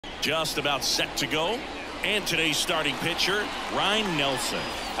Just about set to go. And today's starting pitcher, Ryan Nelson.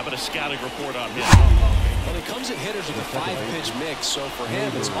 How about a scouting report on him? Well, he comes at hitters with a 5-pitch mix, so for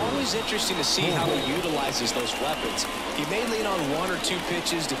him, it's always interesting to see how he utilizes those weapons. He may lean on 1 or 2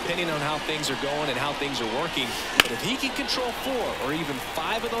 pitches depending on how things are going and how things are working. But if he can control 4 or even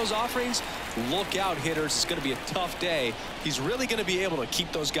 5 of those offerings, look out, hitters. It's going to be a tough day. He's really going to be able to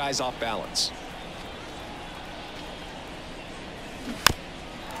keep those guys off balance.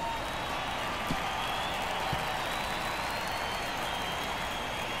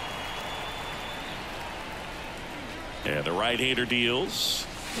 And the right-hander deals.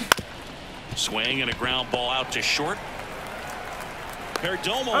 Swing and a ground ball out to short.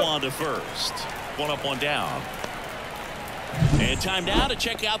 Perdomo on to first. 1 up, 1 down. And time now to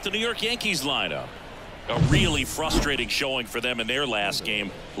check out the New York Yankees lineup. A really frustrating showing for them in their last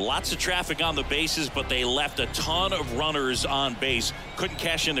game. Lots of traffic on the bases, but they left a ton of runners on base. Couldn't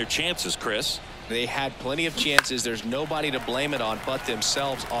cash in their chances, Chris. They had plenty of chances. There's nobody to blame it on but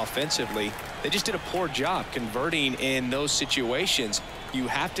themselves offensively. They just did a poor job converting in those situations. You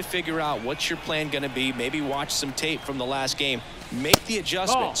have to figure out what's your plan going to be. Maybe watch some tape from the last game. Make the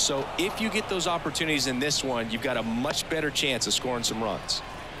adjustment. So if you get those opportunities in this one, you've got a much better chance of scoring some runs.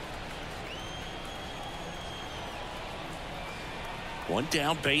 1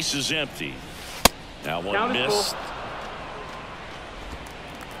 down, base is empty. Now 1 missed.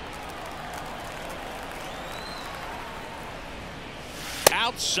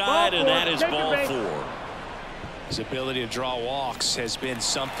 Outside, and that is ball 4. His ability to draw walks has been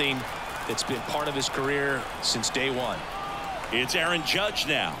something that's been part of his career since day 1. It's Aaron Judge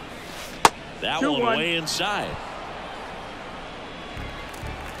now. That one way inside.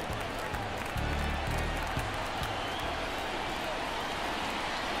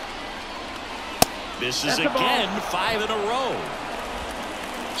 This is again 5 in a row.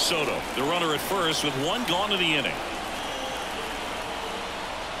 Soto, the runner at first with 1 gone in the inning.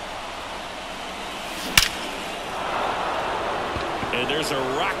 And there's a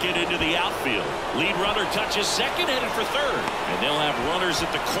rocket into the outfield. Lead runner touches second, headed for third. And they'll have runners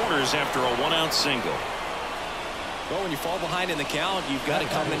at the corners after a 1-out single. Well, when you fall behind in the count, you've got to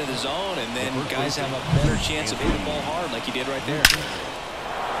come into the zone, and then guys have a better chance of hitting the ball hard like you did right there.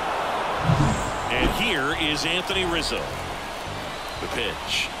 And here is Anthony Rizzo. The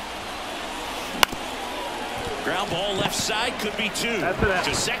pitch. Ground ball left side, could be 2.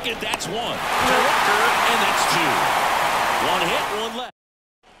 To second, that's 1. To third, and that's 2. 1 hit, 1 left.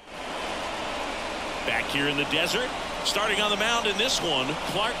 Back here in the desert, starting on the mound in this one,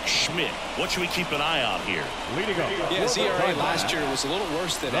 Clark Schmidt. What should we keep an eye on here? Yeah, his ERA last year was a little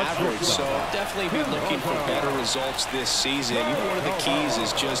worse than average, so definitely be looking for better results this season. One of the keys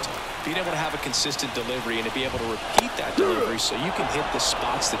is just being able to have a consistent delivery and to be able to repeat that delivery so you can hit the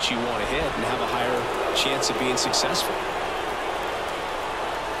spots that you want to hit and have a higher chance of being successful.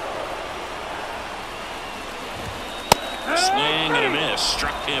 Swing and a miss.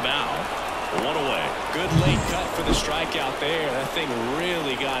 Struck him out. 1 away. Good late cut for the strikeout there. That thing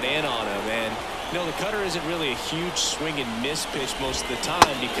really got in on him. And, you know, the cutter isn't really a huge swing and miss pitch most of the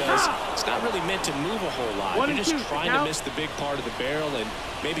time because it's not really meant to move a whole lot. You're just trying to miss the big part of the barrel and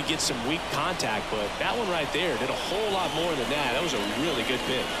maybe get some weak contact. But that one right there did a whole lot more than that. That was a really good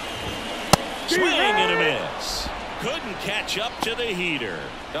pitch. Swing and a miss. Couldn't catch up to the heater.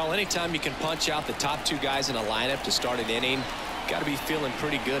 Well, anytime you can punch out the top 2 guys in a lineup to start an inning, got to be feeling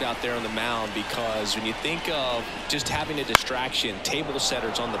pretty good out there on the mound, because when you think of just having a distraction, table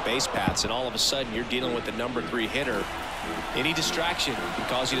setters on the base paths, and all of a sudden you're dealing with the number 3 hitter, any distraction can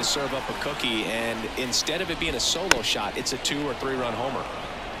cause you to serve up a cookie, and instead of it being a solo shot, it's a 2 or 3 run homer.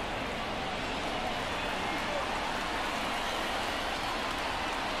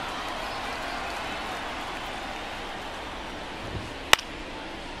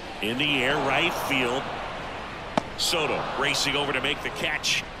 In the air, right field. Soto racing over to make the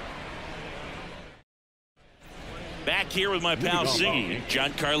catch. Back here with my pal Ziggy.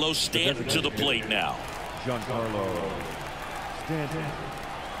 Giancarlo Stanton to the plate now. Giancarlo Stanton.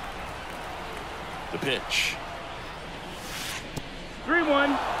 The pitch.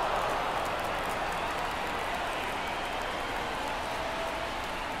 3-1.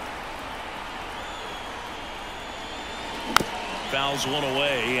 Fouls 1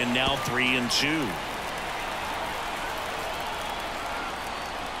 away, and now 3-2.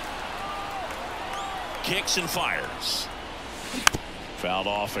 Kicks and fires. Fouled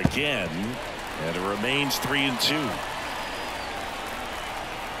off again, and it remains 3-2.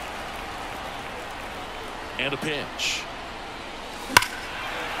 And a pitch.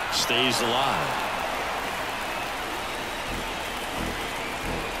 Stays alive.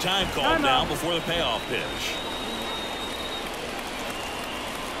 Time called now before the payoff pitch.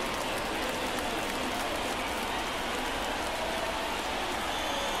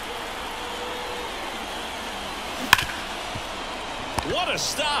 What a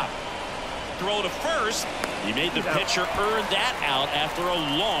stop. Throw to first. He made the pitcher earn that out after a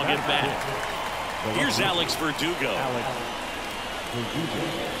long at bat. Here's Alex Verdugo.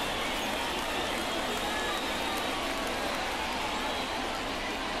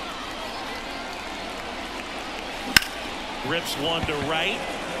 Rips one to right.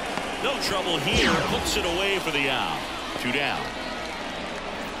 No trouble here. Puts it away for the out. 2 down.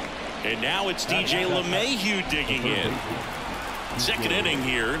 And now it's DJ LeMahieu digging in. Second inning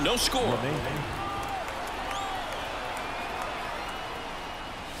here. No score.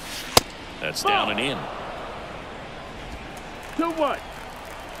 That's down and in. 2-1.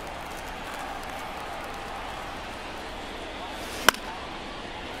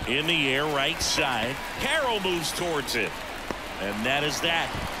 In the air, right side. Carroll moves towards it. And that is that.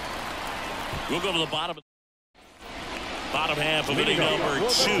 We'll go to the bottom half of inning number 2.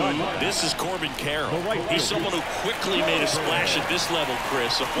 This is Corbin Carroll. He's someone who quickly made a splash at this level,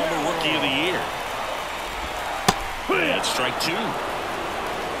 Chris, a former Rookie of the Year. And strike 2.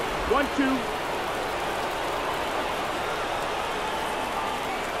 1-2.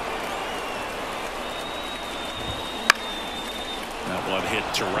 That one hit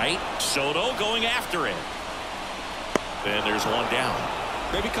to right. Soto going after it. And there's one down.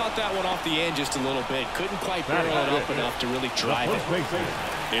 Maybe caught that one off the end just a little bit. Couldn't quite barrel it up enough to really drive it.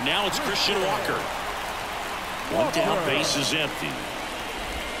 And now it's Christian Walker. One down, base is empty.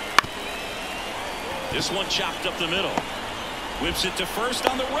 This one chopped up the middle. Whips it to first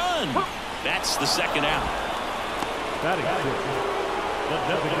on the run. That's the second out. Batting six. The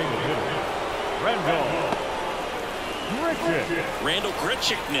designated hitter, Randall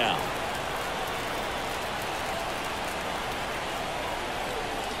Grichuk now.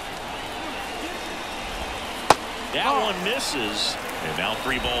 That one misses. And now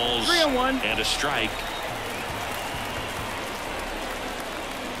 3 balls 3-1 and a strike.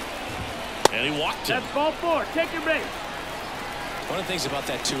 And he walked it. That's ball 4. Take your base. One of the things about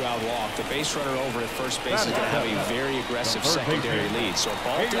that 2-out walk, the base runner over at first base is going to have a very aggressive secondary lead. So a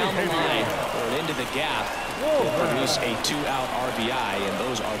ball down the line or into the gap will produce a 2-out RBI, and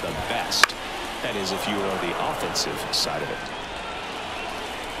those are the best. That is if you are the offensive side of it.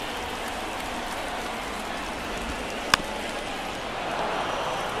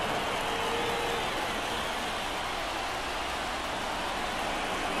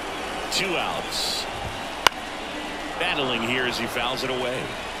 Two outs. Battling here as he fouls it away.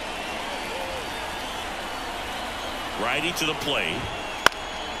 Righty to the plate.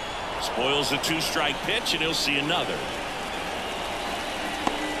 Spoils the 2-strike pitch, and he'll see another.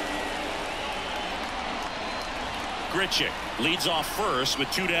 Grichuk leads off first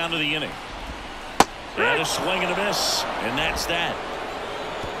with 2 down to the inning. And a swing and a miss, and that's that.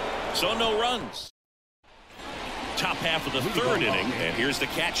 So no runs. Top half of the 3rd inning, and here's the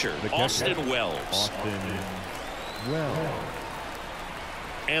catcher, Austin Wells.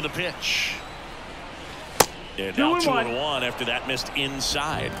 And the pitch. And now 2-1 after that missed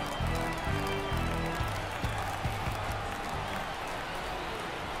inside.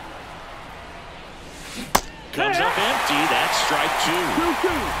 Comes up empty. That's strike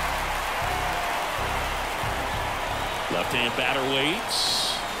 2. Left-hand batter waits.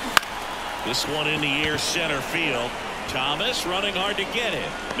 This one in the air, center field. Thomas running hard to get it.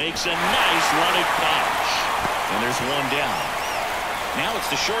 Makes a nice running catch. And there's one down. Now it's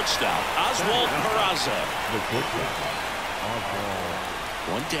the shortstop, Oswald Peraza.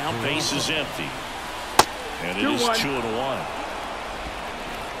 One down, base is empty. And it is 2-1.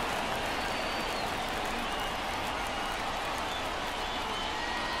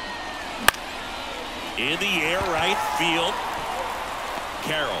 In the air, right field.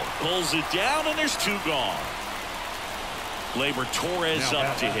 Carroll pulls it down, and there's 2 gone. Gleyber Torres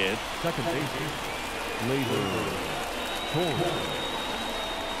up to hit. Second base, Gleyber Torres.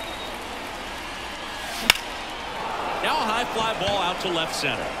 Now a high fly ball out to left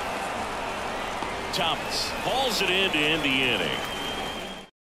center. Thomas hauls it in to end the inning.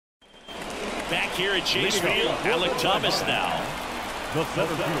 Back here at Chase Field, Alec Thomas now. The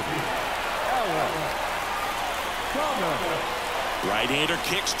center fielder, Alec Thomas. Right-hander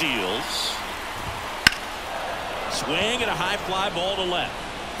kicks, deals. Swing and a high fly ball to left.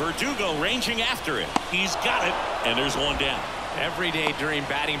 Verdugo ranging after it. He's got it, and there's one down. Every day during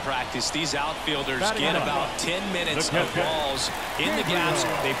batting practice, these outfielders get about 10 minutes of balls in the gaps.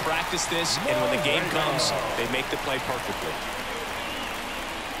 They practice this, and when the game comes, they make the play perfectly.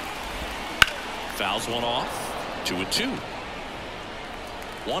 Fouls one off. 2-2.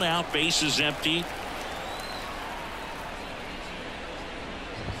 1 out, bases empty.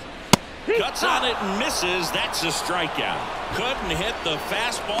 Cuts on it and misses. That's a strikeout. Couldn't hit the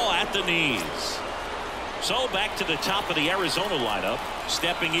fastball at the knees. So back to the top of the Arizona lineup.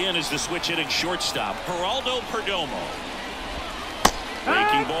 Stepping in is the switch hitting shortstop, Geraldo Perdomo.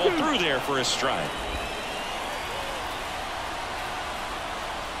 Breaking ball through there for a strike.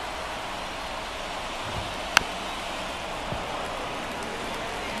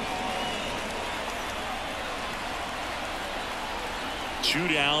 Two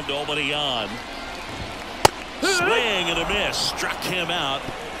down, nobody on. Swing and a miss. Struck him out.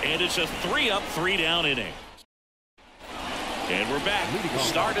 And it's a 3-up, 3-down inning. And we're back.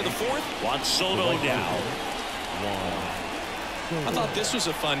 Start of the fourth. Juan Soto now. I thought this was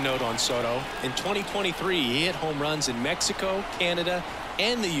a fun note on Soto. In 2023, he hit home runs in Mexico, Canada,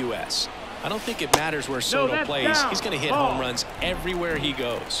 and the U.S. I don't think it matters where Soto plays. He's going to hit home runs everywhere he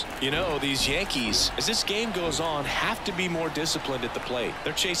goes. You know, these Yankees, as this game goes on, have to be more disciplined at the plate.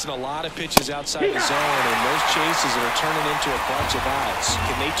 They're chasing a lot of pitches outside the zone, and those chases are turning into a bunch of outs.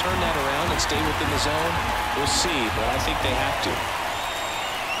 Can they turn that around and stay within the zone? We'll see, but I think they have to.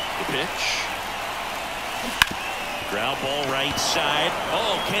 The pitch. Ground ball right side.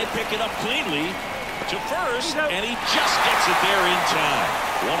 Oh, can't pick it up cleanly. To first, and he just gets it there in time.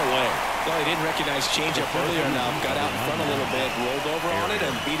 One away. Well, he didn't recognize changeup earlier enough. Got out in front a little bit, rolled over on it,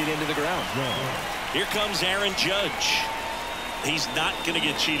 and beat it into the ground. Here comes Aaron Judge. He's not going to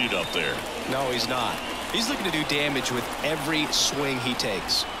get cheated up there. No, he's not. He's looking to do damage with every swing he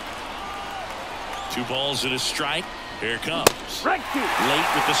takes. 2 balls and a strike. Here it comes. Strike 2. Late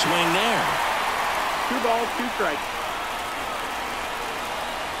with the swing there. 2 balls, 2 strikes.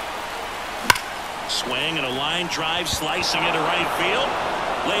 Swing and a line drive slicing into right field.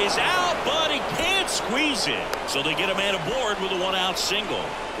 Lays out, but he can't squeeze it. So they get a man aboard with a 1-out single.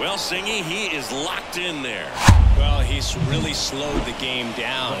 Well, Singy, he is locked in there. Well, he's really slowed the game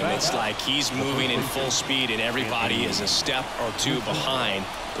down. And it's like he's moving in full speed and everybody is a step or 2 behind.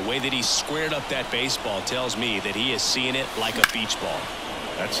 The way that he squared up that baseball tells me that he is seeing it like a beach ball.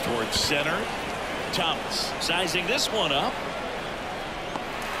 That's towards center. Thomas sizing this one up.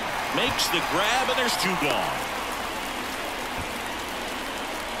 Makes the grab, and there's 2 gone.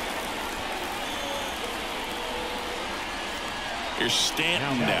 Here's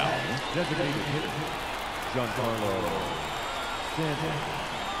Stanton now. Designated hitter, Giancarlo Stanton.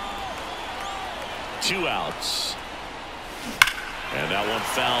 2 outs. And that one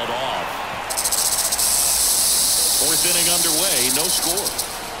fouled off. 4th inning underway, no score.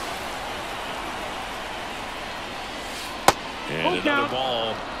 And another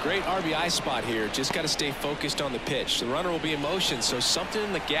ball. Great RBI spot here. Just got to stay focused on the pitch. The runner will be in motion, so something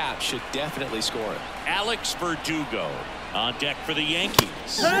in the gap should definitely score it. Alex Verdugo on deck for the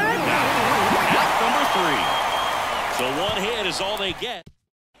Yankees. Out number 3. So 1 hit is all they get.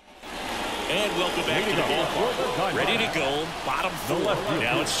 And welcome back to the ballpark. Ready to go. Bottom 4.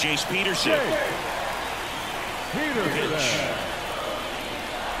 Now it's Chase Peterson. Pitch.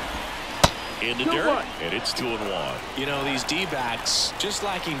 In the dirt, and it's 2-1. You know, these D-backs just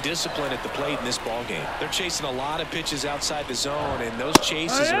lacking discipline at the plate in this ballgame. They're chasing a lot of pitches outside the zone, and those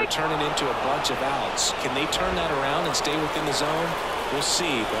chases are turning into a bunch of outs. Can they turn that around and stay within the zone? We'll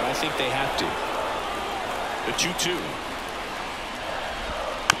see, but I think they have to. The 2-2.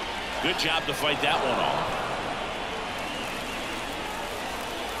 Good job to fight that one off.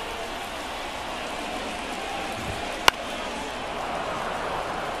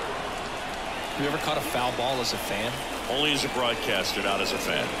 Have you ever caught a foul ball as a fan? Only as a broadcaster, not as a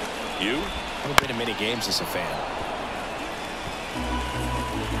fan. You? I haven't been to many games as a fan.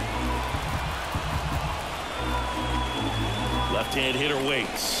 Left-hand hitter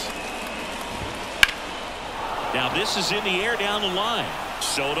waits. Now this is in the air down the line.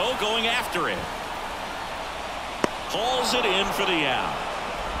 Soto going after it. Hauls it in for the out.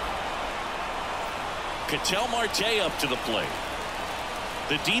 Ketel Marte up to the plate.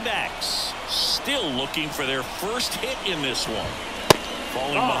 The D-backs still looking for their first hit in this one.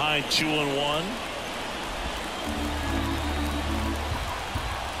 Falling behind 2-1.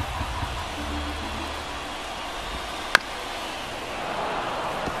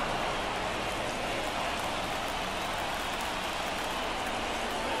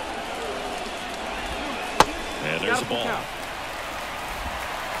 And there's a ball.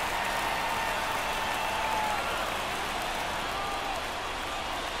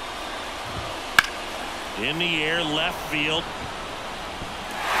 In the air, left field.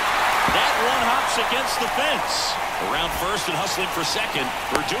 That one hop Steps against the fence. Around first and hustling for second.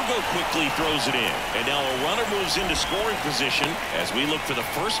 Verdugo quickly throws it in. And now a runner moves into scoring position as we look for the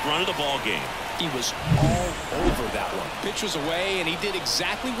first run of the ball game. He was all over that one. Pitch was away, and he did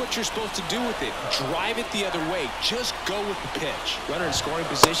exactly what you're supposed to do with it. Drive it the other way. Just go with the pitch. Runner in scoring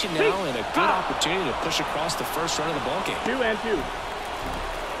position now, and a good opportunity to push across the first run of the ball game. 2-2.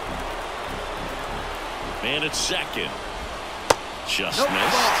 Man at second. Just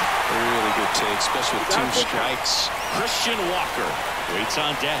missed. A really good take, especially with 2 strikes. Christian Walker waits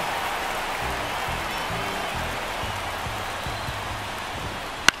on deck.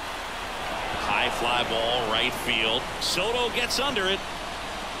 High fly ball, right field. Soto gets under it.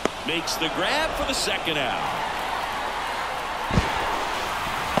 Makes the grab for the second out.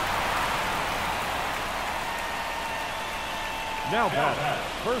 Now back,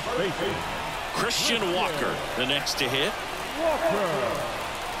 first baseman. Christian Walker, the next to hit. Walker.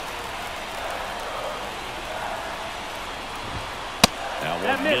 Now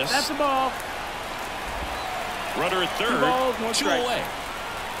That one miss. miss. That's the ball. Runner at 2 third. balls, 1 2 strike. away.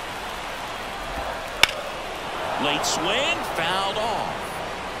 Late swing, fouled off.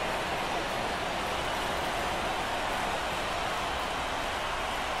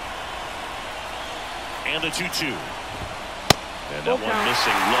 And the 2-2. And that one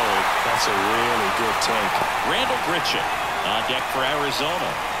missing low. That's a really good take. Randall Grichuk on deck for Arizona.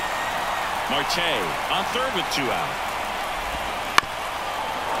 Marte on third with 2 out.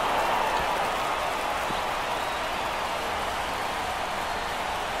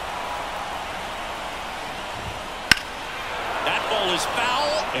 That ball is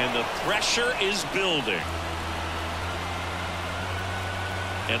foul, and the pressure is building.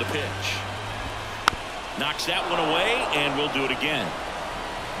 And a pitch. Knocks that one away, and we'll do it again.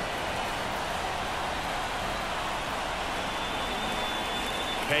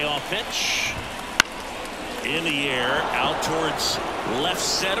 Payoff pitch. In the air, out towards left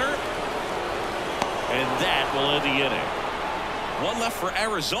center. And that will end the inning. One left for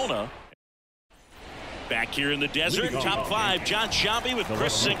Arizona. Back here in the desert, top 5, John Sciambi with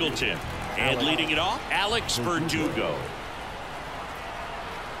Chris Singleton. And leading it off, Alex Verdugo.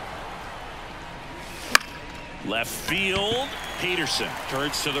 Left field, Peterson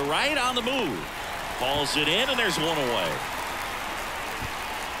turns to the right on the move. Balls it in, and there's one away.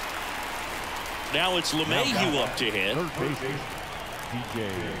 Now it's LeMahieu up to hit. Third baseman,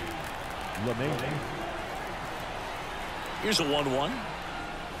 DJ LeMahieu. Here's a 1-1.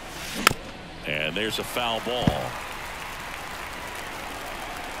 And there's a foul ball.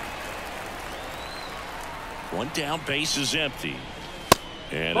 One down, base is empty.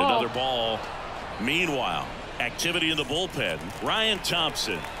 And another ball. Meanwhile, activity in the bullpen. Ryan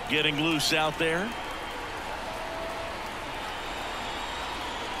Thompson getting loose out there.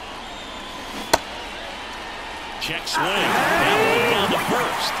 Check swing. That one down to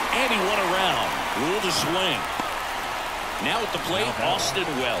first. And he went around. Ruled a swing. Now at the plate, Austin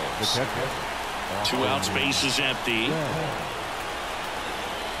Wells. 2 outs, base is empty.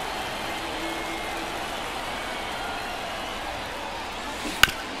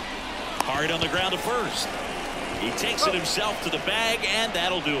 Hard on the ground to first. He takes it himself to the bag, and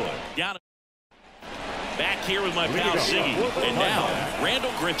that'll do it. Down. Back here with my pal Siggy. And now,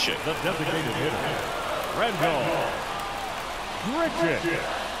 Randall Grichuk. The designated hitter, Randall Grichuk.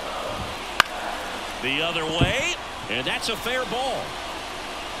 The other way, and that's a fair ball.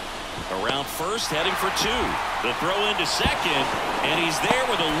 Around first, heading for 2. The throw into second, and he's there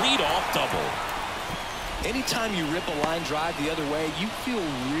with a leadoff double. Anytime you rip a line drive the other way, you feel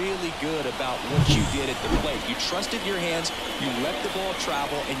really good about what you did at the plate. You trusted your hands, you let the ball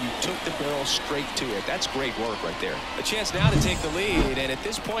travel, and you took the barrel straight to it. That's great work right there. A chance now to take the lead, and at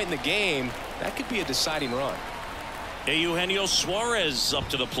this point in the game, that could be a deciding run. Eugenio Suarez up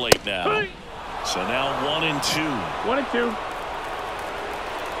to the plate now. So now 1-2. 1-2.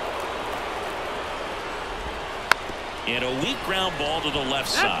 And a weak ground ball to the left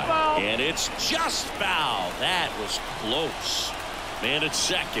side. Foul. And it's just foul. That was close. Man at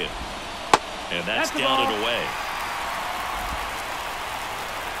second. And that's down and away.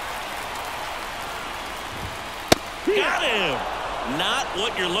 Got him. Not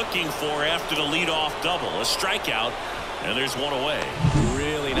what you're looking for after the leadoff double. A strikeout. And there's one away.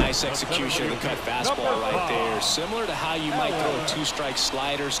 Really nice execution of the cut fastball right there. Similar to how you might throw a 2-strike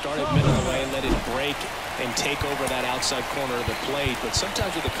slider. Start it middle of the way, let it break, and take over that outside corner of the plate. But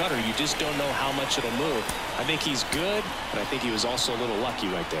sometimes with the cutter, you just don't know how much it'll move. I think he's good, but I think he was also a little lucky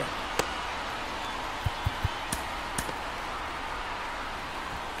right there.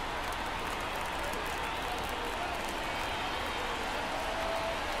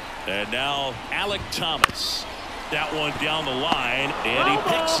 And now Alec Thomas. That one down the line, and he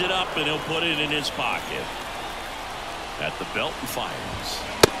picks it up, and he'll put it in his pocket. At the belt and fires.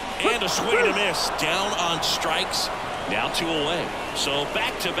 And a swing and a miss. Down on strikes. Now 2 away. So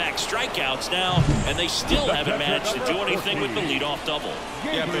back-to-back strikeouts now, and they still haven't managed to do anything with the leadoff double.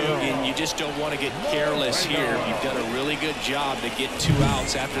 Yeah, Boog, you just don't want to get careless here. You've done a really good job to get 2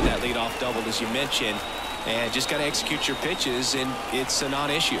 outs after that leadoff double, as you mentioned, and just got to execute your pitches, and it's a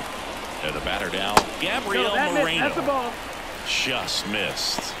non-issue. And the batter now, Gabriel Moreno. That's the ball. Just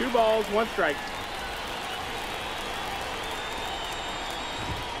missed. 2 balls, 1 strike.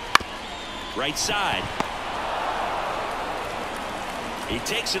 Right side. He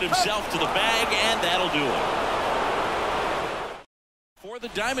takes it himself to the bag, and that'll do it. For the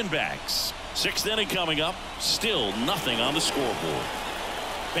Diamondbacks, 6th inning coming up. Still nothing on the scoreboard.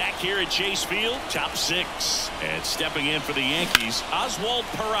 Back here at Chase Field, top 6. And stepping in for the Yankees, Oswald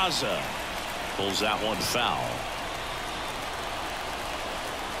Peraza. Pulls that one foul.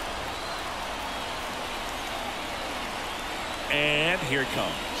 And here it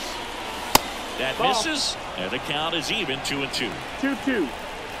comes. That misses, and the count is even 2-2. 2-2.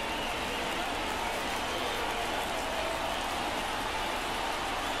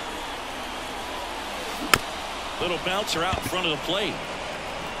 Little bouncer out in front of the plate.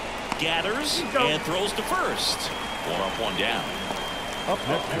 Gathers and throws to first. 1 up, 1 down. Up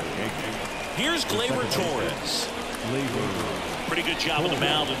next, Here's Gleyber Torres. Pretty good job on the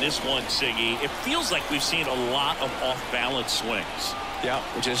mound in this one, Siggy. It feels like we've seen a lot of off-balance swings. Yeah,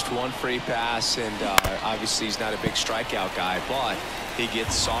 just 1 free pass, and obviously he's not a big strikeout guy, but he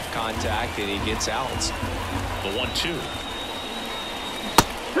gets soft contact and he gets outs. The 1-2.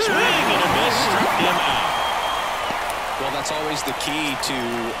 Swing and a miss, struck him out. Well, that's always the key to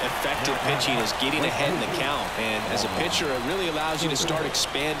effective pitching, is getting ahead in the count. And as a pitcher, it really allows you to start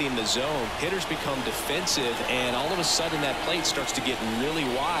expanding the zone. Hitters become defensive, and all of a sudden that plate starts to get really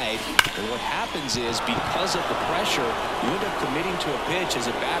wide. And what happens is, because of the pressure, you end up committing to a pitch as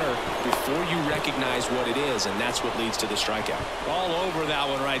a batter before you recognize what it is, and that's what leads to the strikeout. All over that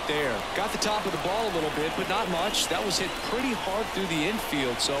one right there. Got the top of the ball a little bit, but not much. That was hit pretty hard through the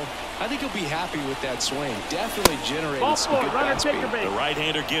infield, so I think he'll be happy with that swing. Definitely generated some good bat speed. The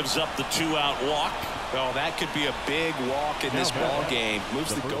right-hander gives up the 2-out walk. Well, that could be a big walk in this ball game.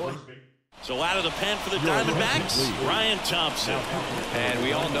 Moves the goal. So out of the pen for the Diamondbacks, Ryan Thompson. And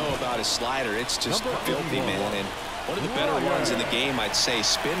we all know about his slider. It's just filthy, man. And one of the better ones in the game, I'd say.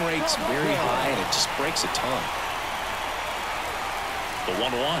 Spin rate's very high, and it just breaks a ton. The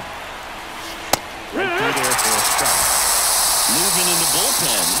 1-1. Right through there for a strike. Moving in the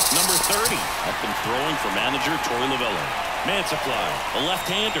bullpen, number 30. Up and throwing for manager Torey Lovullo. Mansupply, a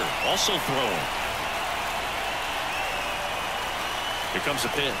left-hander, also throwing. Here comes the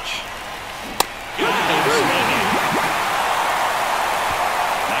pitch.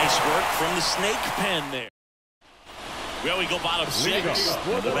 Nice work from the snake pen there. Well, we go bottom 6.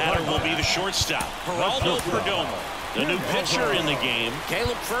 The batter will be the shortstop, Geraldo Perdomo. The new pitcher in the game,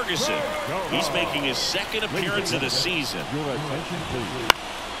 Caleb Ferguson. He's making his 2nd appearance of the season. Your attention,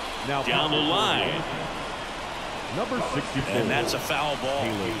 please. Now Down the line. Number 64. And that's a foul ball.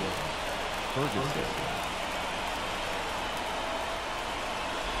 Ferguson.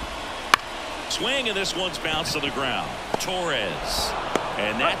 Swing, and this one's bounced to the ground. Torres.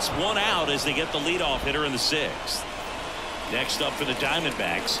 And that's 1 out as they get the leadoff hitter in the 6th. Next up for the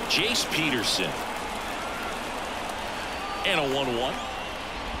Diamondbacks, Jace Peterson. And a 1-1.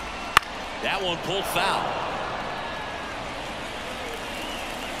 That one pulled foul.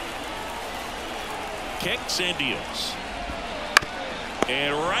 Kicks and deals.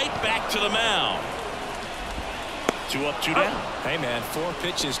 And right back to the mound. 2 up, 2 down. Hey, man, 4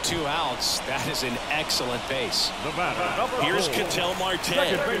 pitches, 2 outs. That is an excellent pace. The batter. Here's Ketel Marte.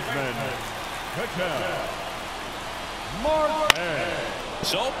 Second baseman, Ketel Marte.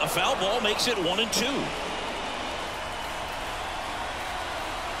 So a foul ball makes it 1-2.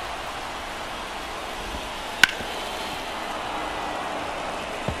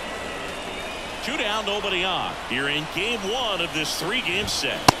 Two down, nobody on. Here in game 1 of this 3-game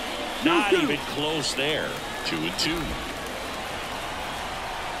set. Not even close there. 2-2.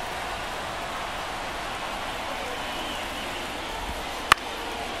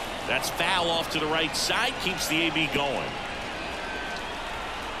 That's foul off to the right side. Keeps the AB going.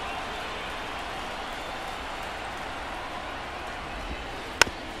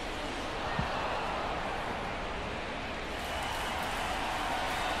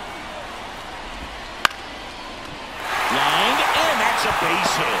 Lined, and that's a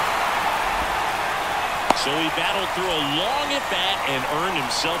base hit. So he battled through a long at-bat and earned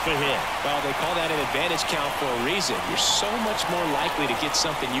himself a hit. Well, they call that an advantage count for a reason. You're so much more likely to get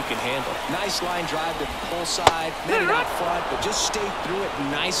something you can handle. Nice line drive to the pull side, made it out front, but just stayed through it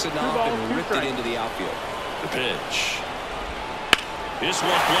nice enough and ripped it into the outfield. The pitch. This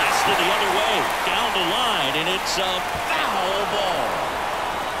one blasted the other way, down the line, and it's a foul ball.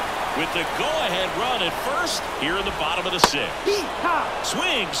 With the go-ahead run at first, here in the bottom of the sixth.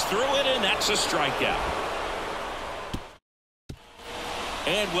 Swings through it, and that's a strikeout.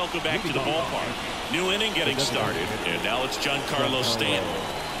 And welcome back to the ballpark. New inning getting started, and now it's Giancarlo Stanton.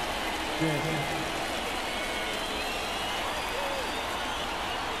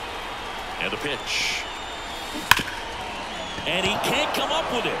 And the pitch. And he can't come up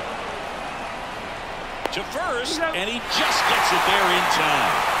with it. To first, and he just gets it there in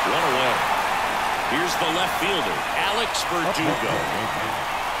time. One away. Here's the left fielder, Alex Verdugo.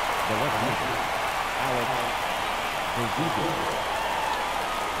 The left fielder, Alex Verdugo.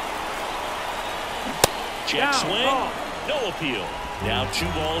 Check swing, no appeal. Now 2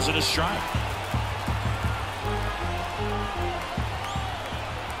 balls and a strike.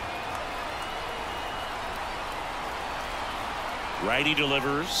 Righty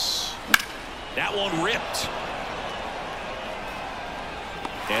delivers. That one ripped.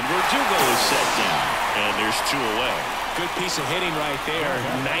 And Verdugo is set down. And there's 2 away. Good piece of hitting right there.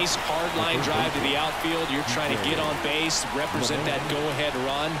 Nice hard line drive to the outfield. You're trying to get on base, represent that go-ahead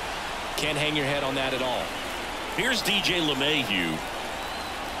run. Can't hang your head on that at all. Here's DJ LeMahieu.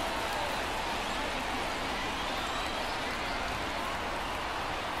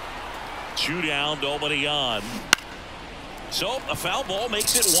 Two down, nobody on. So a foul ball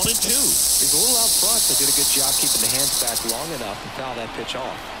makes it 1-2. He's a little out front, but did a good job keeping the hands back long enough to foul that pitch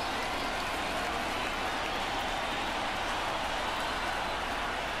off.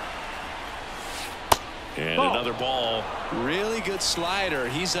 And another ball. Really good slider.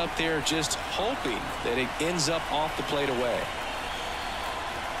 He's up there just hoping that it ends up off the plate away.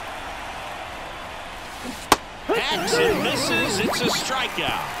 Hacks and misses. It's a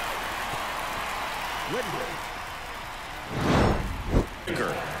strikeout.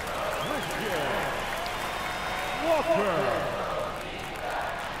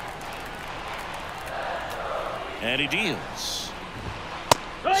 And he deals.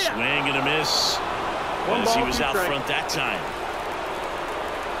 Swing and a miss. As he was out front that time.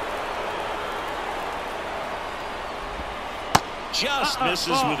 Just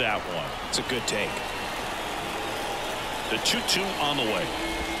misses with that one. It's a good take. The 2-2 on the way.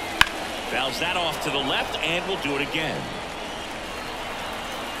 Fouls that off to the left and will do it again.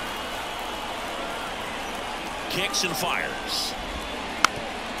 Kicks and fires.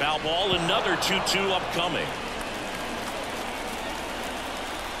 Foul ball, another 2-2 upcoming.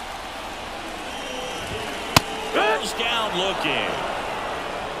 Goes down looking.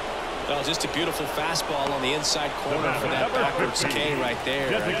 Well, just a beautiful fastball on the inside corner for that backwards K right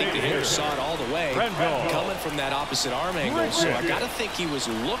there. I think the hitter saw it all the way coming from that opposite arm angle. So I got to think he was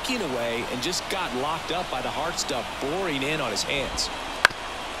looking away and just got locked up by the hard stuff boring in on his hands.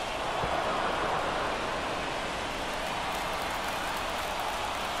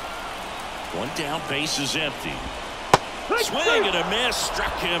 One down, base is empty. Swing and a miss,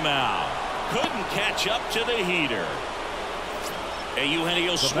 struck him out. Couldn't catch up to the heater.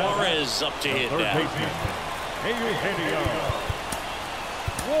 Eugenio Suarez up to hit now.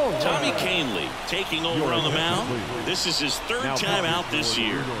 Tommy Kahnle taking over on the mound. This is his 3rd time out this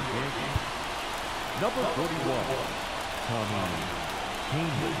year. Number 41, Tommy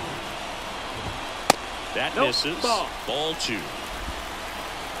Kahnle. That misses. Ball 2.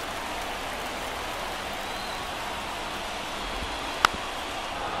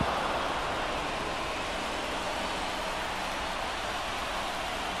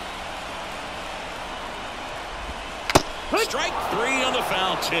 Strike 3 on the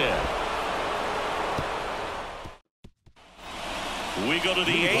foul tip. We go to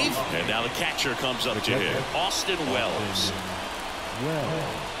the 8th, and now the catcher comes up to hit. Austin Wells.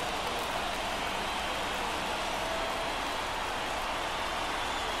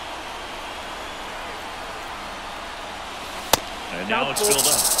 And now it's filled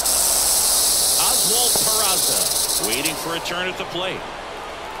up. Oswald Peraza waiting for a turn at the plate.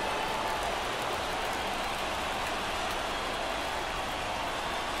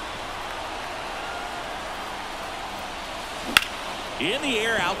 In the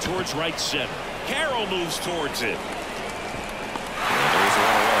air out towards right center. Carroll moves towards it. And there's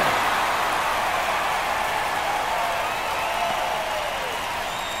one away.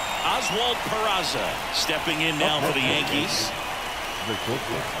 Oswald Peraza stepping in now for the Yankees.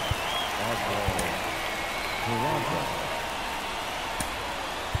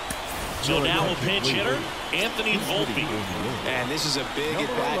 So now a pinch hitter, Anthony Volpe. And this is a big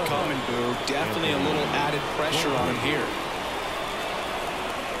at-bat coming, Boo. Definitely a little added pressure on him here.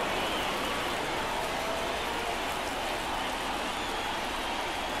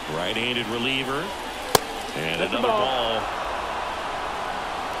 Right-handed reliever. And another ball.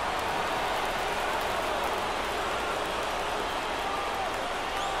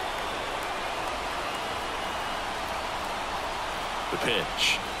 The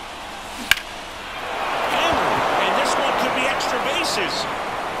pitch. Hammered. And this one could be extra bases.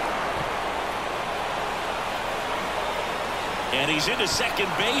 And he's into second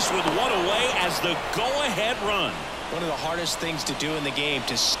base with one away as the go-ahead run. One of the hardest things to do in the game,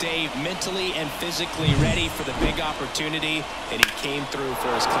 to stay mentally and physically ready for the big opportunity, and he came through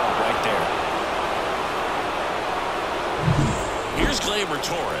for his club right there. Here's Gleyber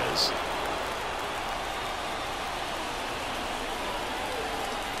Torres.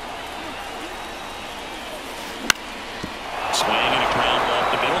 Swinging a ground ball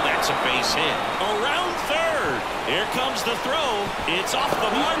up the middle. That's a base hit. Around third. Here comes the throw. It's off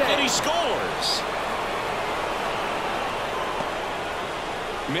the mark and he scores.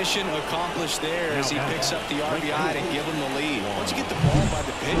 Mission accomplished there as he picks up the RBI to give him the lead. Once you get the ball by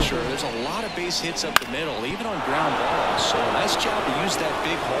the pitcher, there's a lot of base hits up the middle, even on ground balls. So nice job to use that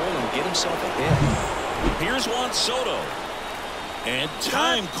big hole and get himself a hit. Here's Juan Soto. And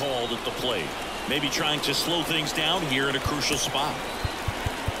time called at the plate. Maybe trying to slow things down here in a crucial spot.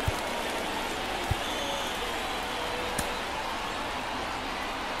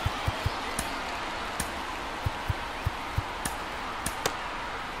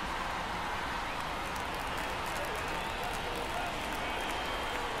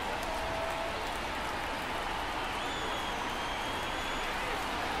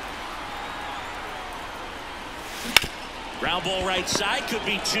 Ground ball right side, could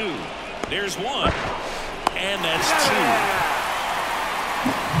be two. There's one. And that's two.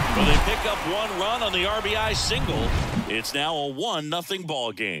 Well, they pick up one run on the RBI single. It's now a 1-0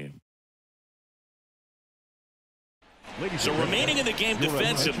 ball game. So remaining in the game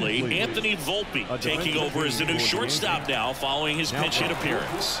defensively, Anthony Volpe taking over as the new shortstop now following his pinch hit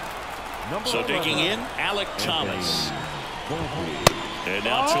appearance. So digging in, Alec Thomas. And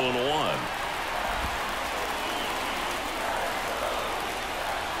now 2-1.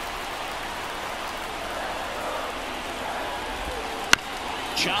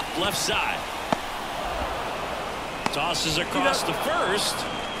 Chopped left side. Tosses across the first,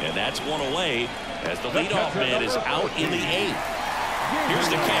 and that's one away as the leadoff man is out in the 8th. Here's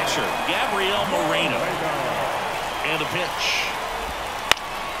the catcher, Gabriel Moreno. And the pitch.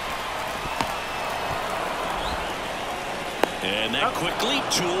 And that quickly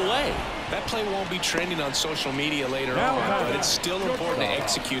 2 away. That play won't be trending on social media later on, but it's still important to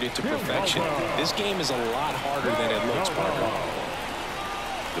execute it to perfection. This game is a lot harder than it looks, partner.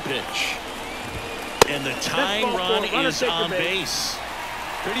 The pitch. And the tying run is on base.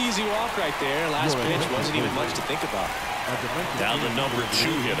 Pretty easy walk right there. Last pitch wasn't even much to think about. Down the number 2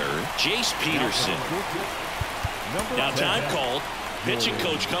 hitter, Jace Peterson. Now time called. Pitching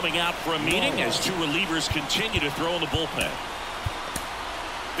coach coming out for a meeting as 2 relievers continue to throw in the bullpen.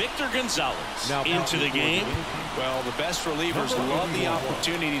 Victor Gonzalez into the game. Well, the best relievers love the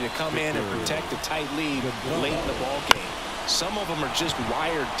opportunity to come in and protect a tight lead late in the ball game. Some of them are just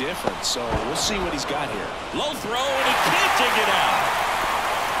wired different, so we'll see what he's got here. Low throw, and he can't dig it out.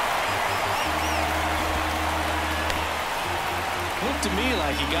 Looked to me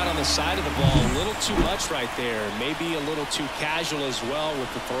like he got on the side of the ball a little too much right there. Maybe a little too casual as well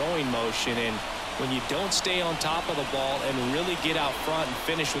with the throwing motion. And when you don't stay on top of the ball and really get out front and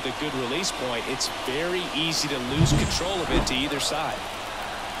finish with a good release point, it's very easy to lose control of it to either side.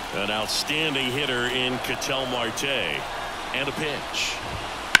 An outstanding hitter in Ketel Marte. And a pitch.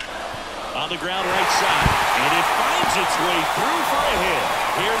 On the ground right side. And it finds its way through for a hit.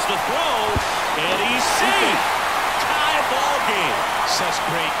 Here's the throw. And he's safe. Tie ball game. Such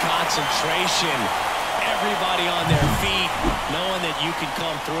great concentration. Everybody on their feet, knowing that you can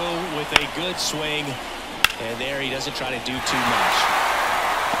come through with a good swing. And there he doesn't try to do too much.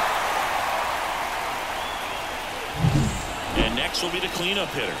 And next will be the cleanup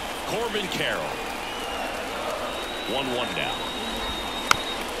hitter, Corbin Carroll. 1-1 now.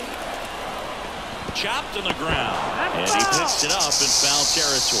 Chopped on the ground, and he picks it up in foul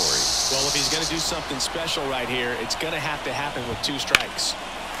territory. Well, if he's going to do something special right here, it's going to have to happen with 2 strikes.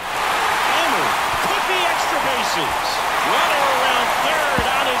 Hammered, could be extra bases. Runner around third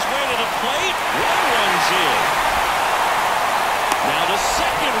on his way to the plate. 1 runs in. Now the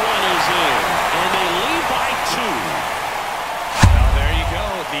second run is in, and they lead by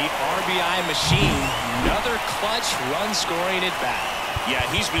machine. Another clutch run scoring at bat. Yeah,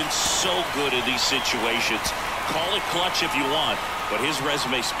 he's been so good in these situations. Call it clutch if you want, but his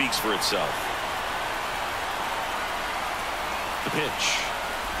resume speaks for itself. The pitch.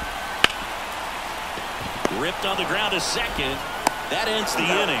 Ripped on the ground a second. That ends the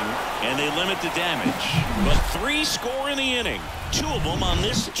inning, and they limit the damage. But 3 score in the inning. 2 of them on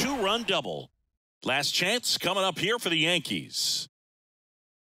this 2-run double. Last chance coming up here for the Yankees.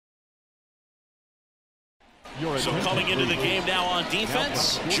 So coming into the game now on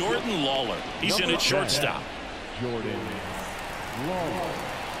defense, Jordan Lawler. He's in at shortstop. Jordan Lawler.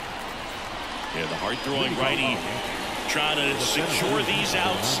 Yeah, the hard-throwing righty trying to secure these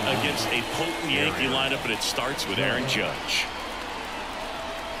outs against a potent Yankee lineup, and it starts with Aaron Judge.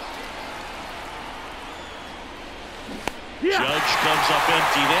 Judge comes up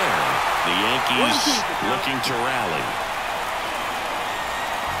empty there. The Yankees looking to rally.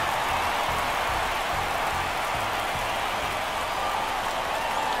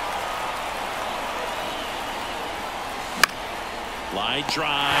 Line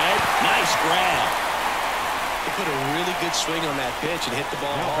drive. Nice grab. They put a really good swing on that pitch and hit the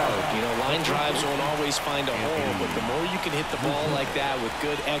ball hard. You know, line drives won't always find a hole, but the more you can hit the ball like that with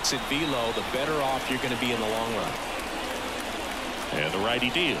good exit velo, the better off you're going to be in the long run. And the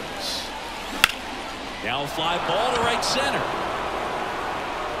righty deals. Now a fly ball to right center.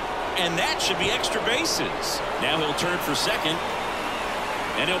 And that should be extra bases. Now he'll turn for second.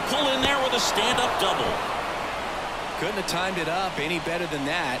 And he'll pull in there with a stand-up double. Couldn't have timed it up any better than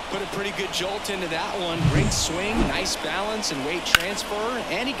that. Put a pretty good jolt into that one. Great swing, nice balance and weight transfer.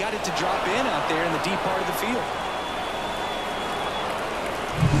 And he got it to drop in out there in the deep part of the field.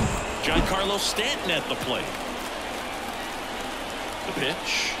 Giancarlo Stanton at the plate. The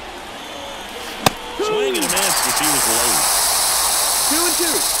pitch. Swing and a miss as he was late.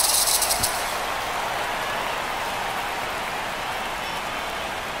 2-2.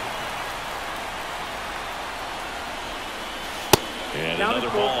 And another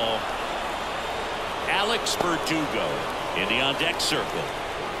ball. Alex Verdugo in the on-deck circle.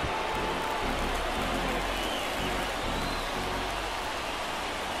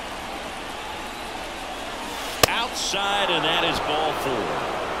 Outside, and that is ball 4.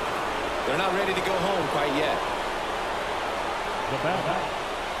 They're not ready to go home quite yet. The batter,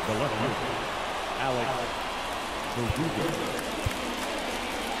 the left-hander, Alex Verdugo.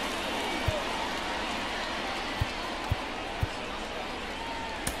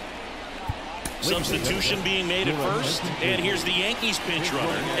 Substitution being made at first, and here's the Yankees pinch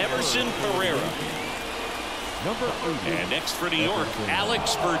runner, Emerson Pereira. Number 8. And next for New York,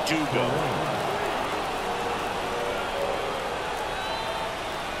 Alex Verdugo.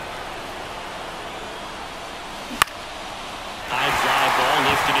 High fly ball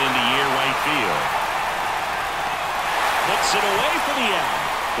lifted in the air right field. Puts it away for the out.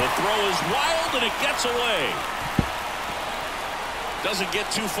 The throw is wild, and it gets away. Doesn't get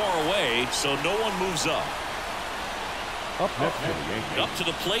too far away, so no one moves up. Up next for the Yankees. Up to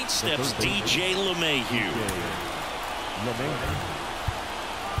the plate steps DJ LeMahieu.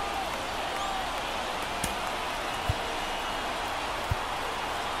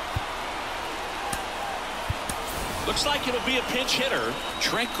 Looks like it'll be a pinch hitter.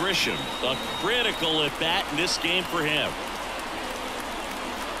 Trent Grisham, a critical at bat in this game for him.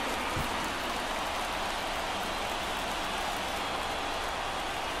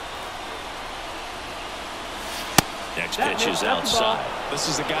 Next pitch is outside. This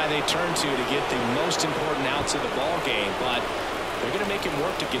is the guy they turn to get the most important outs of the ball game, but they're going to make him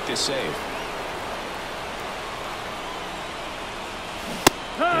work to get this save.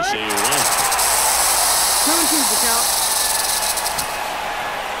 They say you win. 2-2 the count.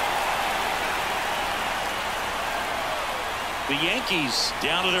 The Yankees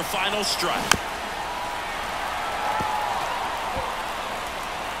down to their final strike.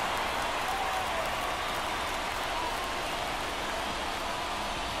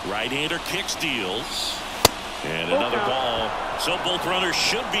 Right-hander kicks, deals. And another ball. So both runners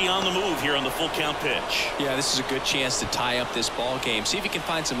should be on the move here on the full count pitch. Yeah, this is a good chance to tie up this ball game. See if he can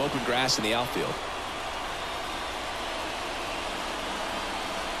find some open grass in the outfield.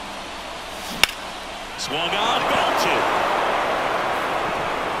 Swung on, belted.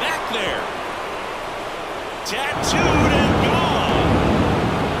 Back there. Tattooed and gone.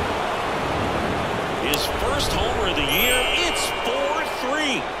 His first homer of the year. It's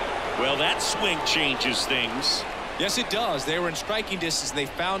 4-3. Well, that swing changes things. Yes, it does. They were in striking distance, and they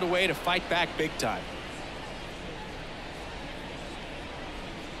found a way to fight back big time.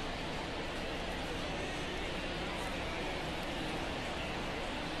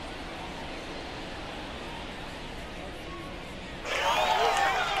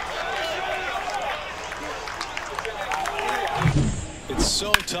 It's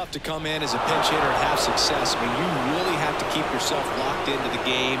so tough to come in as a pinch hitter and have success. I mean, you really have to keep yourself locked into the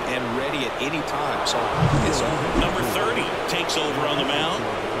game and ready at any time. So it's number 30 takes over on the mound.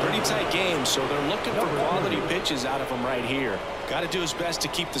 Pretty tight game, so they're looking for quality pitches out of him right here. Got to do his best to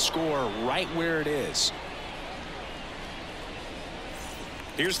keep the score right where it is.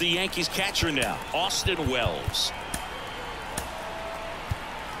 Here's the Yankees catcher now, Austin Wells.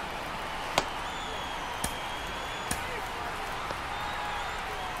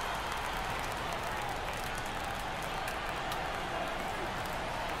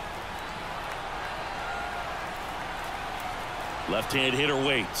 Left-hand hitter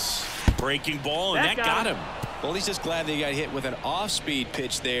waits. Breaking ball, and that got him. Well, he's just glad that he got hit with an off-speed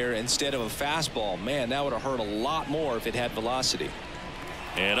pitch there instead of a fastball. Man, that would have hurt a lot more if it had velocity.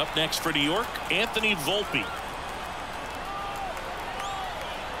 And up next for New York, Anthony Volpe.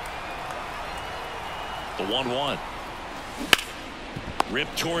 The 1-1.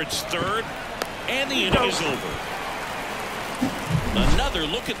 Ripped towards third, and the inning is over. Another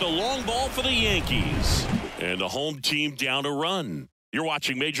look at the long ball for the Yankees. And the home team down a run. You're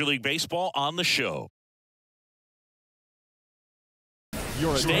watching Major League Baseball on the show.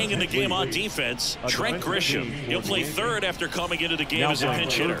 Staying in the game on defense, Trent Grisham. He'll play third after coming into the game as a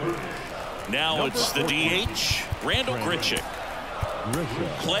pinch hitter. Now it's the DH, Randall Grichuk.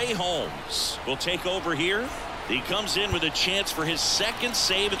 Clay Holmes will take over here. He comes in with a chance for his second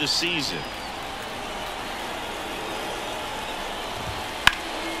save of the season.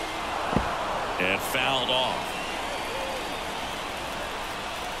 And fouled off.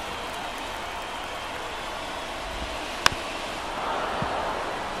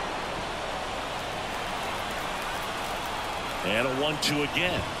 And a 1-2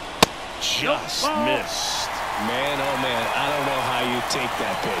 again. Just missed. Man, oh man, I don't know how you take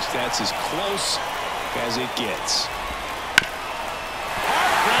that pitch. That's as close as it gets.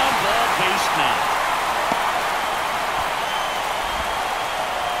 Ground ball, base knock.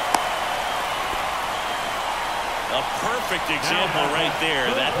 A perfect example right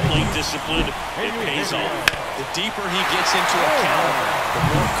there. That plate discipline, it pays off. The deeper he gets into a count, the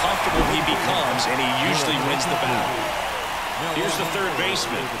more comfortable he becomes, and he usually wins the battle. Here's the third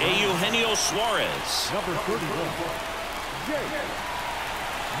baseman, Eugenio Suarez. Number 31, Jake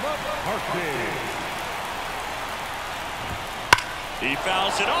Marquez. He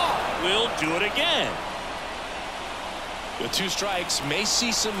fouls it off. We'll do it again. With 2 strikes, may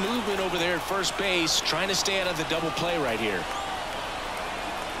see some movement over there at first base, trying to stay out of the double play right here.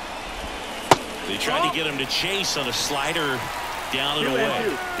 They tried to get him to chase on a slider down and away.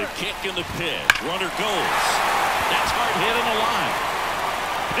 The kick in the pitch. Runner goes. That's hard hit on the line.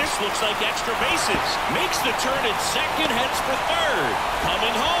 This looks like extra bases. Makes the turn at second, heads for third.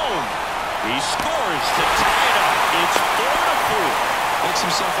 Coming home. He scores to tie it up. It's 4-4. Picks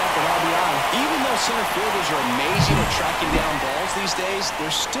himself up an RBI. Even though center fielders are amazing at tracking down balls these days,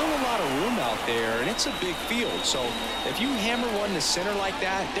 there's still a lot of room out there, and it's a big field. So if you hammer one to center like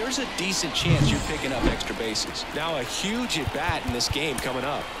that, there's a decent chance you're picking up extra bases. Now a huge at-bat in this game coming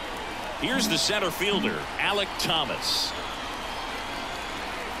up. Here's the center fielder, Alec Thomas.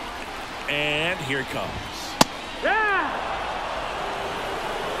 And here it comes.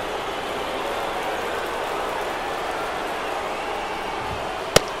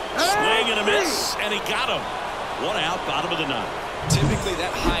 Swing and a miss, and he got him. 1 out, bottom of the 9th. Typically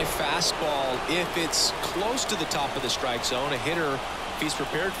that high fastball, if it's close to the top of the strike zone, a hitter, if he's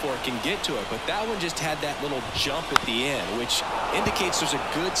prepared for it, can get to it. But that one just had that little jump at the end, which indicates there's a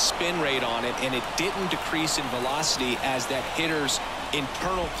good spin rate on it, and it didn't decrease in velocity as that hitter's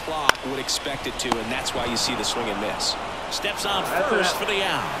internal clock would expect it to, and that's why you see the swing and miss. Steps on first for the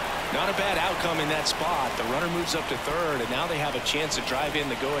out. Not a bad outcome in that spot. The runner moves up to third, and now they have a chance to drive in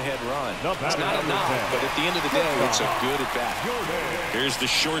the go-ahead run. It's not a knock, but at the end of the day, it's a good at-bat. Here's the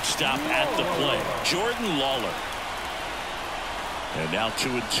shortstop at the plate, Jordan Lawler. And now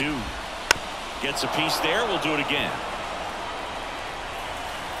 2-2. Gets a piece there. We'll do it again.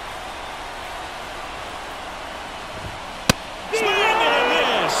 Swing and a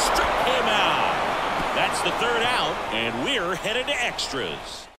miss. Struck him out. That's the third out, and we're headed to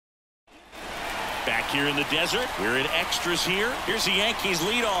extras. Back here in the desert, we're in extras here. Here's the Yankees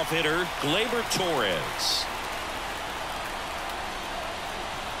leadoff hitter, Gleyber Torres.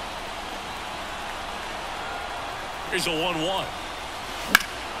 Here's a 1-1.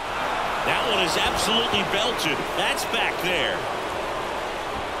 That one is absolutely belted. That's back there.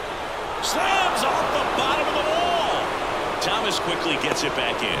 Slams off the bottom of the wall. Thomas quickly gets it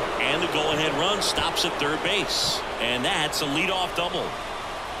back in. And the go-ahead run stops at third base. And that's a leadoff double.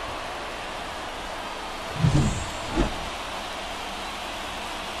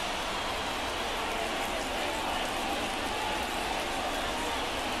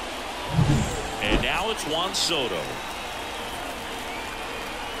 now it's Juan Soto.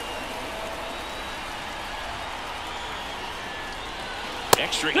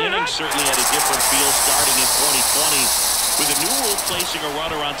 Extra innings certainly had a different feel starting in 2020 with a new rule placing a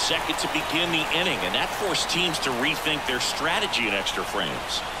runner on second to begin the inning, and that forced teams to rethink their strategy in extra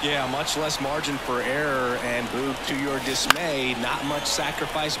frames. Yeah, much less margin for error, and Boog, to your dismay, not much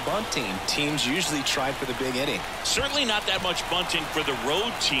sacrifice bunting. Teams usually try for the big inning. Certainly not that much bunting for the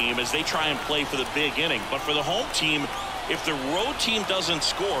road team as they try and play for the big inning, but for the home team, if the road team doesn't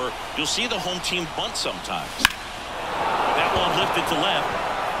score, you'll see the home team bunt sometimes. That one lifted to left.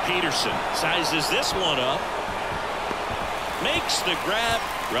 Peterson sizes this one up. Makes the grab.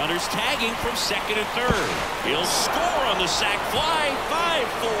 Runners tagging from second and third. He'll score on the sac fly.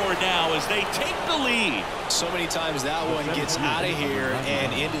 5-4 now as they take the lead. So many times that one gets out of here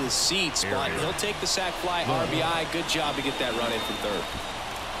and into the seats, but he'll take the sac fly RBI. Good job to get that run in from third.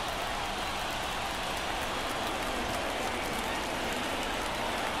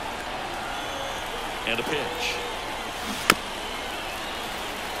 And a pitch.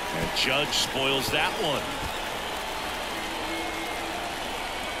 And Judge spoils that one.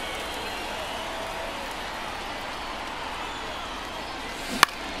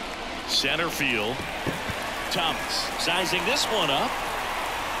 Center field. Thomas sizing this one up.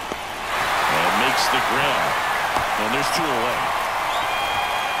 And makes the grab. And there's two away.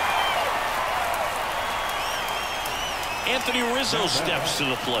 Anthony Rizzo steps to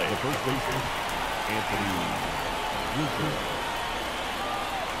the plate. The first baseman, Anthony Rizzo.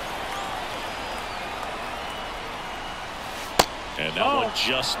 And that one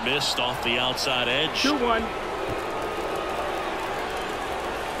just missed off the outside edge. 2-1.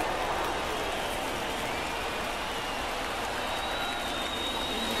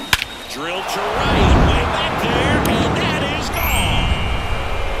 Drilled to right, way back there, and that is gone.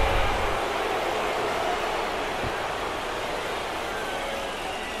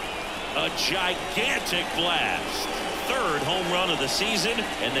 A gigantic blast. Third home run of the season,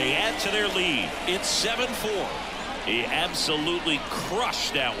 and they add to their lead. It's 7-4. He absolutely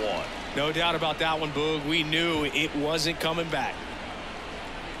crushed that one. No doubt about that one, Boog. We knew it wasn't coming back.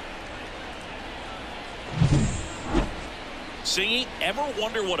 Singy, ever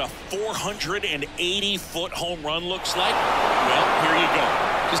wonder what a 480-foot home run looks like? Well, here you go.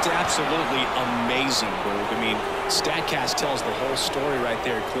 Just absolutely amazing, Boog. I mean, StatCast tells the whole story right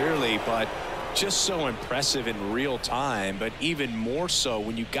there clearly, but just so impressive in real time, but even more so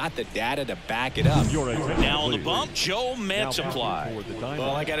when you got the data to back it up. Now on the bump, Joe Mantiply.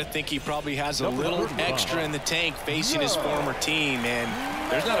 Well, I got to think he probably has a little extra in the tank facing his former team, and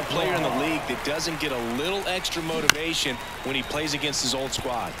there's not a player in the league that doesn't get a little extra motivation when he plays against his old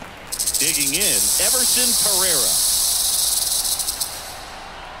squad. Digging in, Everson Pereira.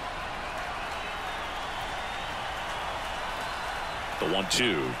 The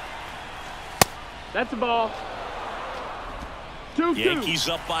 1-2. That's a ball. 2-2. Yankees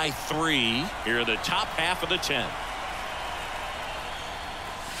up by 3 here in the top half of the 10th.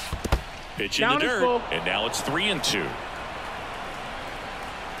 Pitch in the dirt, and now it's 3-2.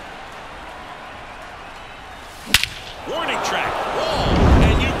 Warning track, roll,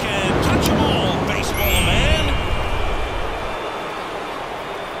 and you can touch them all, baseball man.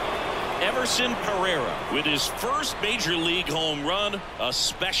 Everson Pereira with his first major league home run, a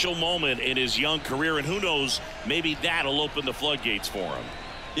special moment in his young career, and who knows, maybe that'll open the floodgates for him.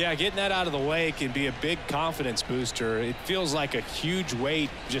 Yeah, getting that out of the way can be a big confidence booster. It feels like a huge weight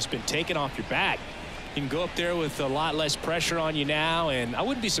just been taken off your back. You can go up there with a lot less pressure on you now, and I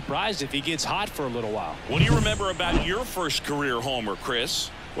wouldn't be surprised if he gets hot for a little while. What do you remember about your first career homer,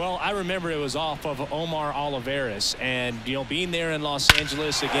 Chris? Well, I remember it was off of Omar Olivares, and, you know, being there in Los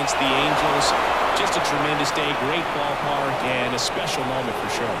Angeles against the Angels, just a tremendous day, great ballpark, and a special moment for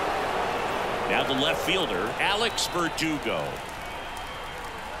sure. Now the left fielder, Alex Verdugo.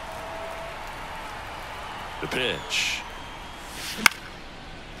 The pitch.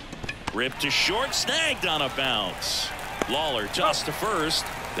 Ripped to short, snagged on a bounce. Lawler tossed to first.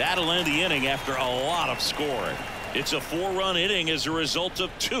 That'll end the inning after a lot of scoring. It's a 4-run inning as a result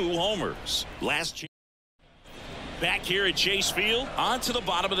of 2 homers. Back here at Chase Field, on to the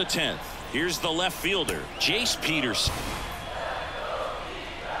bottom of the 10th. Here's the left fielder, Jace Peterson.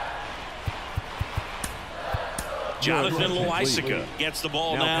 Jonathan Loaisiga gets the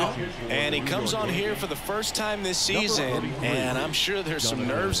ball now. And he comes on here for the first time this season, and I'm sure there's some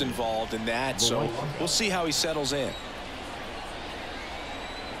nerves involved in that, so we'll see how he settles in.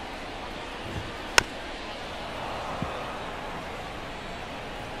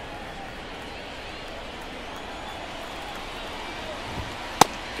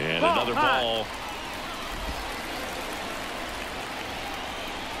 And another ball.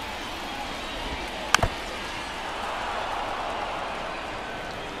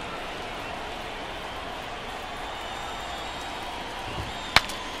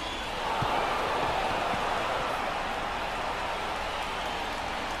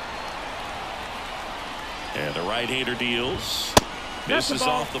 And the right-hander deals. That's the Misses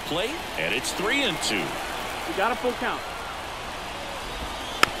ball. off the plate, and it's 3-2. You got a full count.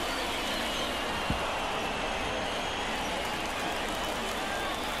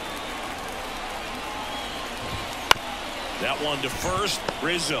 That one to first,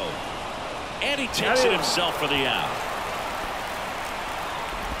 Rizzo. And he takes it himself for the out.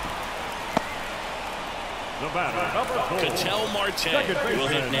 The batter, Ketel Marte will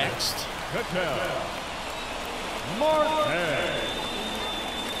hit next. Ketel Marte.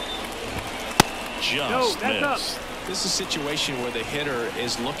 Just missed. This is a situation where the hitter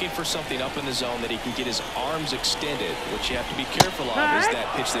is looking for something up in the zone that he can get his arms extended. What you have to be careful of is that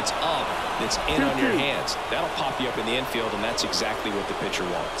pitch that's up, that's in on your hands. That'll pop you up in the infield, and that's exactly what the pitcher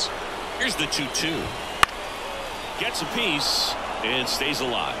wants. Here's the 2-2. Gets a piece and stays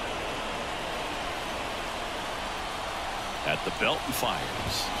alive. At the belt and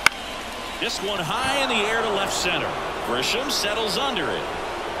fires. This one high in the air to left center. Grisham settles under it.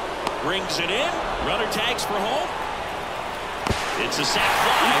 Brings it in. Runner tags for home. It's a sac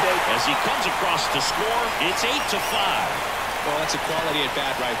fly as he comes across to score. It's 8-5. Well, that's a quality at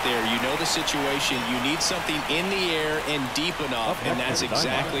bat right there. You know the situation. You need something in the air and deep enough, and that's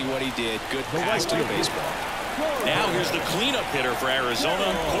exactly what he did. Good pass to the baseball. Now here's the cleanup hitter for Arizona,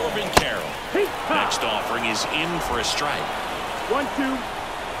 Corbin Carroll. Next offering is in for a strike. 1-2.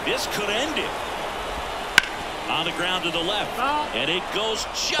 This could end it. On the ground to the left, and it goes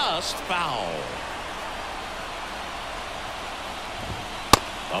just foul.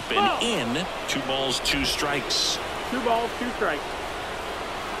 Up and in. 2 balls, 2 strikes. 2 balls, 2 strikes.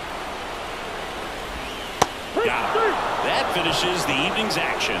 Got it. That finishes the evening's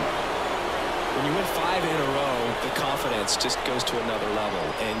action. When you win 5 in a row, the confidence just goes to another level,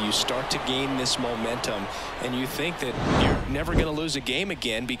 and you start to gain this momentum, and you think that you're never going to lose a game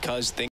again because things